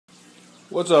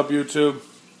What's up, YouTube?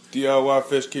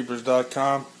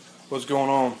 DIYFishkeepers.com. What's going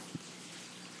on?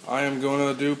 I am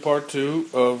going to do part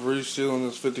 2 of resealing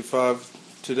this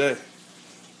 55 today.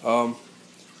 I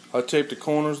taped the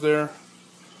corners there,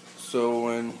 so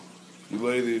when you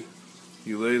lay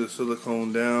the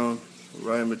silicone down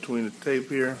right in between the tape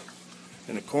here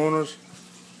and the corners,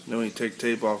 and then when you take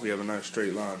tape off, you have a nice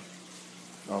straight line.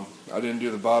 I didn't do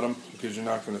the bottom because you're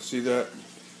not going to see that,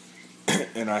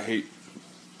 and I hate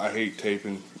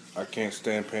taping. I can't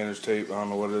stand painter's tape. I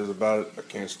don't know what it is about it. I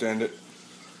can't stand it.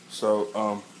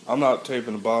 So I'm not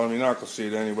taping the bottom. You're not gonna see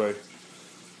it anyway.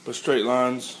 But straight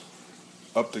lines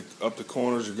up the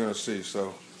corners you're gonna see.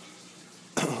 So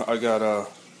I got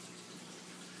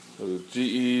the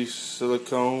GE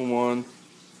Silicone one.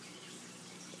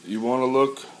 You want to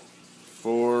look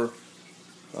for,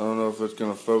 I don't know if it's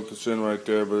gonna focus in right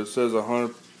there, but it says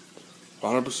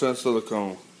 100%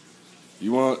 silicone.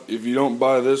 If you don't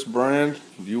buy this brand,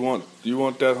 you want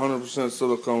that 100%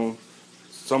 silicone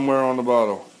somewhere on the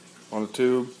bottle, on the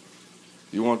tube.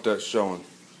 You want that showing.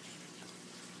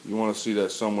 You want to see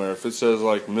that somewhere. If it says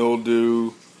like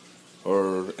mildew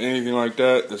or anything like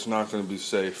that, it's not going to be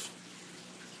safe.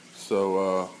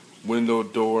 So window,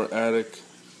 door, attic,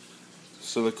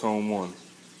 silicone one.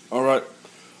 Alright,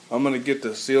 I'm going to get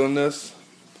to sealing this,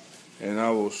 and I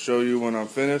will show you when I'm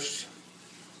finished.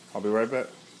 I'll be right back.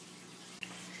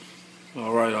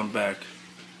 Alright, I'm back.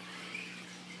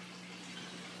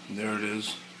 There it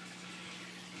is.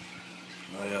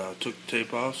 I took the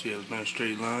tape off so you have a nice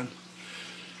straight line.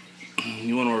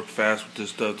 You want to work fast with this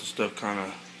stuff. The stuff kind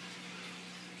of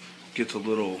gets a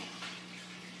little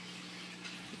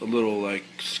like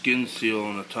skin seal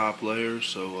on the top layer,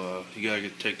 so you gotta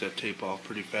take that tape off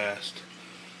pretty fast.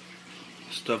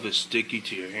 Stuff is sticky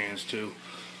to your hands too.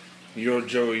 Your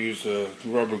Joey used a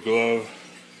rubber glove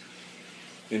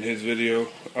in his video.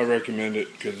 I recommend it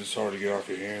because it's hard to get off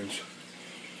your hands.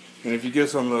 And if you get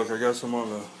some, look, I got some on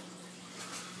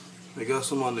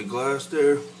the glass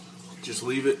there. Just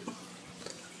leave it,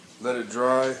 let it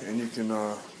dry, and you can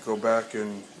go back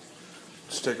and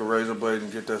just take a razor blade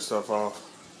and get that stuff off.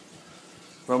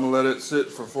 But I'm gonna let it sit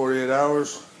for 48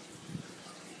 hours.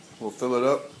 We'll fill it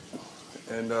up,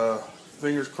 and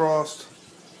fingers crossed,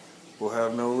 we'll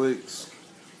have no leaks.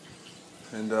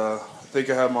 And I think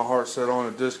I have my heart set on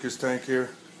a discus tank here,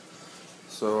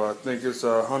 so I think it's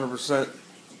 100%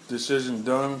 decision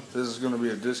done. This is going to be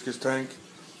a discus tank.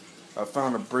 I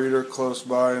found a breeder close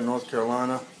by in North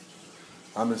Carolina.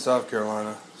 I'm in South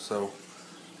Carolina, so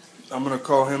I'm going to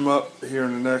call him up here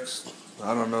in the next,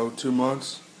 I don't know, 2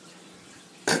 months,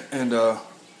 and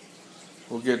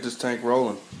we'll get this tank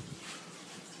rolling.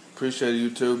 Appreciate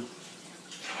it, YouTube.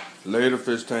 Later,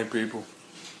 fish tank people.